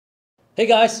Hey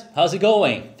guys, how's it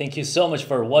going? Thank you so much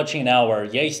for watching our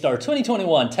Yeastar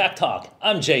 2021 Tech Talk.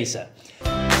 I'm Jason.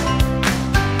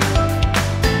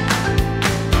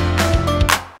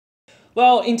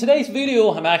 Well, in today's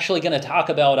video, I'm actually going to talk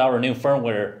about our new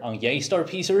firmware on Yeastar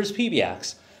P-Series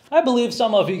PBX. I believe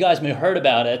some of you guys may have heard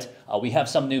about it. We have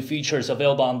some new features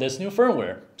available on this new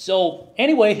firmware. So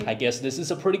anyway, I guess this is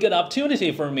a pretty good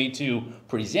opportunity for me to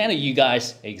present to you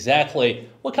guys exactly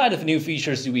what kind of new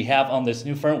features do we have on this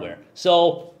new firmware.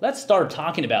 So let's start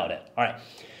talking about it. All right.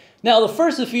 Now, the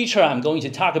first feature I'm going to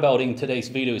talk about in today's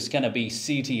video is going to be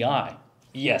CTI.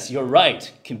 Yes, you're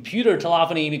right. Computer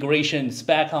telephony integration is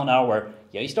back on our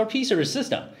Yeastar P-Series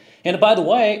system. And by the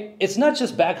way, it's not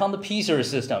just back on the P-Series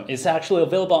system, it's actually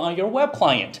available on your web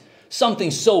client.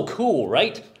 Something so cool,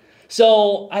 right?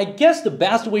 So I guess the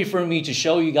best way for me to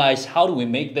show you guys how do we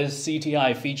make this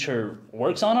CTI feature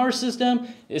works on our system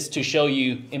is to show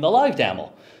you in the live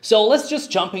demo. So let's just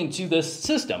jump into this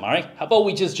system, all right? How about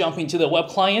we just jump into the web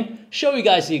client, show you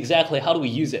guys exactly how do we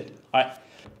use it, all right?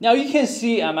 Now you can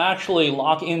see I'm actually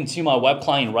logged into my web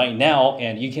client right now,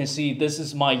 and you can see this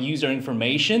is my user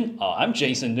information. I'm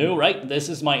Jason New, right? This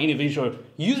is my individual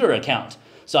user account.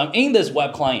 So I'm in this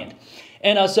web client.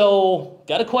 And so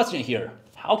got a question here.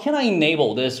 How can I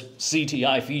enable this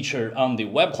CTI feature on the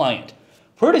web client?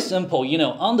 Pretty simple,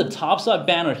 on the top side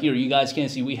banner here, you guys can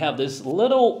see we have this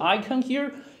little icon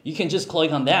here. You can just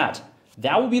click on that.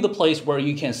 That will be the place where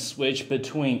you can switch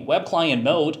between web client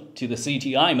mode to the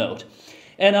CTI mode.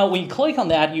 And when you click on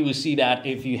that, you will see that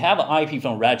if you have an IP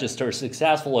phone registered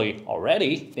successfully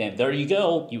already, then there you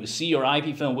go. You will see your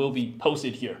IP phone will be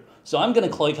posted here. So I'm going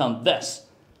to click on this.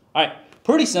 All right,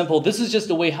 pretty simple. This is just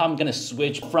the way how I'm going to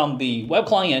switch from the web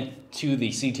client to the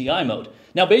CTI mode.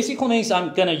 Now, basically means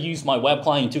I'm going to use my web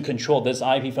client to control this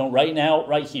IP phone right now,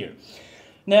 right here.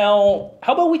 Now,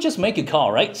 how about we just make a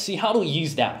call, right? See, how do we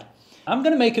use that? I'm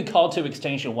going to make a call to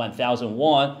extension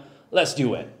 1001. Let's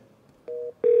do it.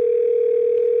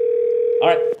 All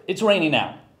right, it's raining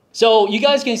now. So you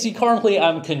guys can see currently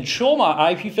I'm controlling my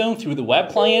IP phone through the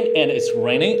web client, and it's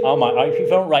raining on my IP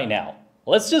phone right now.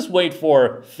 Let's just wait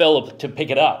for Philip to pick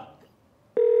it up.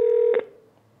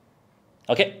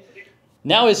 Okay,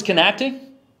 now it's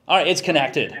connecting. All right, it's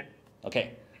connected.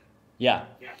 Okay, yeah.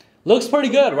 Looks pretty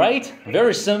good, right?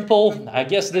 Very simple. I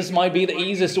guess this might be the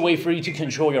easiest way for you to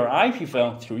control your IP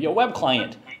phone through your web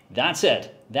client. That's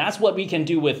it. That's what we can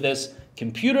do with this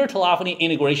computer telephony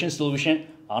integration solution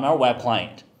on our web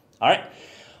client. All right.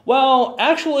 Well,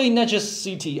 actually, not just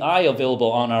CTI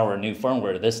available on our new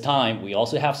firmware this time. We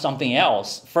also have something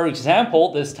else. For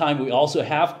example, this time we also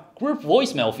have group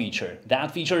voicemail feature.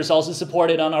 That feature is also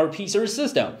supported on our P-Series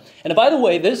system. And by the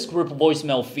way, this group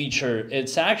voicemail feature,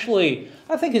 it's actually,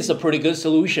 I think it's a pretty good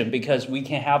solution because we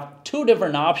can have two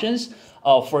different options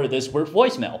for this group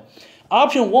voicemail.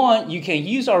 Option one, you can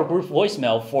use our group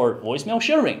voicemail for voicemail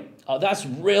sharing. That's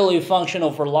really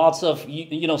functional for lots of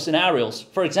scenarios.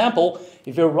 For example,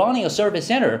 if you're running a service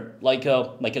center, like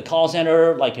a call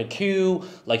center, like a queue,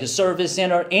 like a service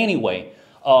center, anyway,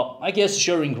 I guess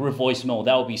sharing group voicemail,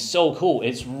 that would be so cool.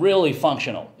 It's really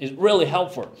functional. It's really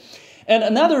helpful. And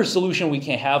another solution we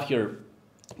can have here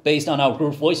based on our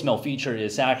group voicemail feature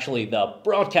is actually the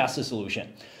broadcast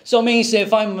solution. So it means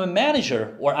if I'm a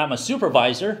manager or I'm a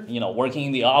supervisor, working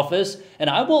in the office, and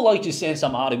I would like to send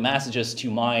some audio messages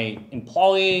to my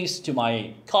employees, to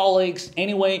my colleagues,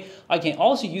 anyway, I can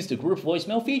also use the group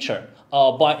voicemail feature,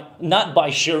 not by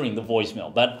sharing the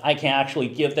voicemail, but I can actually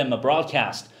give them a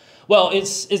broadcast. Well,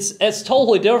 it's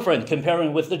totally different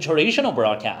comparing with the traditional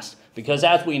broadcast, because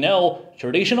as we know,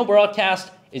 traditional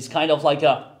broadcast is kind of like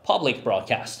a public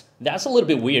broadcast. That's a little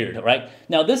bit weird, right?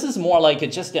 Now, this is more like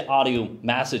just an audio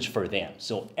message for them.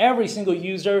 So every single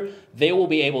user, they will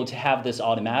be able to have this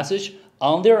audio message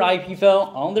on their IP phone,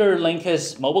 on their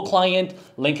Linkus mobile client,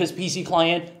 Linkus PC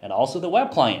client, and also the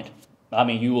web client. I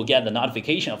mean, you will get the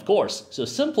notification, of course. So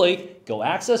simply go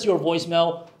access your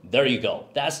voicemail. There you go.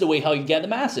 That's the way how you get the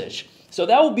message. So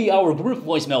that will be our group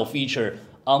voicemail feature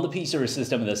on the P-Series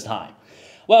system this time.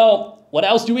 Well, what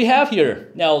else do we have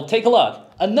here? Now, take a look.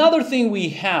 Another thing we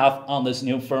have on this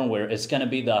new firmware is going to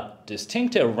be the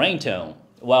distinctive ringtone.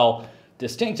 Well,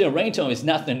 distinctive ringtone is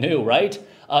nothing new, right?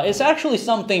 It's actually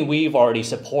something we've already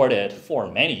supported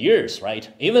for many years, right?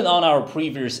 Even on our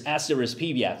previous S-Series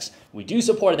PBX, we do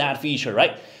support that feature,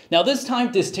 right? Now, this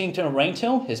time, distinctive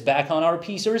ringtone is back on our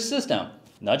P-Series system.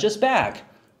 Not just back,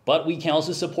 but we can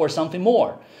also support something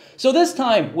more. So this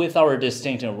time, with our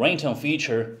distinctive ringtone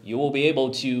feature, you will be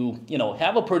able to,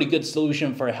 have a pretty good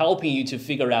solution for helping you to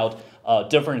figure out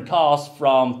different calls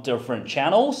from different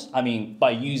channels. I mean,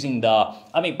 by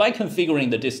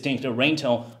configuring the distinctive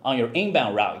ringtone on your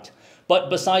inbound route. But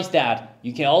besides that,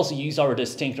 you can also use our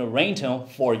distinctive ringtone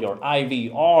for your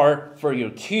IVR, for your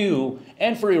queue,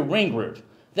 and for your ring group.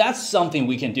 That's something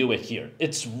we can do it here.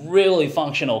 It's really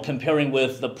functional comparing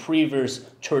with the previous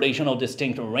traditional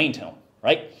distinctive ringtone,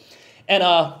 right?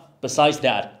 And besides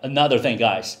that, another thing,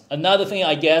 guys, another thing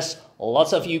I guess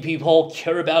lots of you people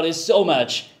care about is so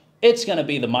much, it's gonna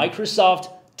be the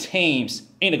Microsoft Teams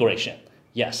integration.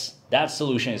 Yes, that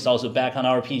solution is also back on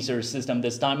our P-Series system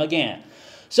this time again.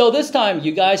 So this time,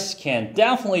 you guys can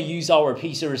definitely use our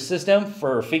P-Series system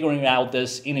for figuring out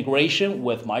this integration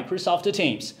with Microsoft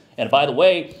Teams. And by the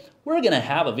way, we're going to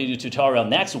have a video tutorial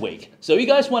next week. So if you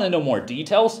guys want to know more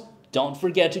details, don't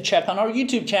forget to check on our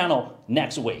YouTube channel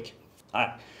next week. All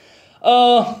right.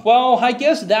 Well, I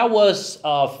guess that was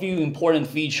a few important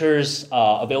features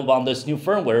available on this new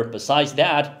firmware. Besides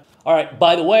that, all right,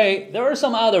 by the way, there are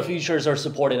some other features that are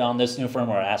supported on this new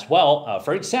firmware as well.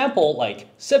 For example, like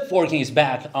SIP forking is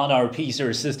back on our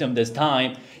P-Series system this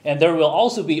time, and there will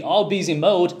also be all busy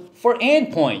mode for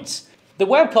endpoints. The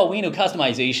web call window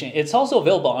customization, it's also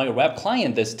available on your web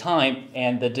client this time,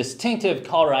 and the distinctive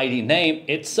caller ID name,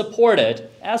 it's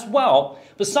supported as well.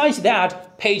 Besides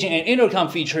that, paging and intercom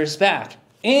feature is back,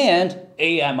 and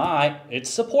AMI,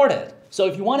 it's supported. So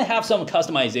if you want to have some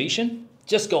customization,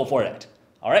 just go for it.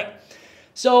 All right,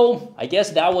 so I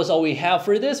guess that was all we have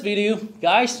for this video.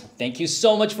 Guys, thank you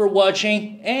so much for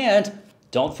watching, and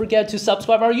don't forget to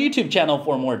subscribe our YouTube channel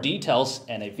for more details.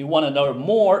 And if you want to know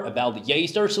more about the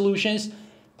Yeastar solutions,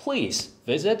 please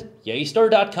visit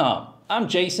yeastar.com. I'm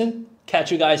Jason.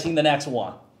 Catch you guys in the next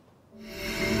one.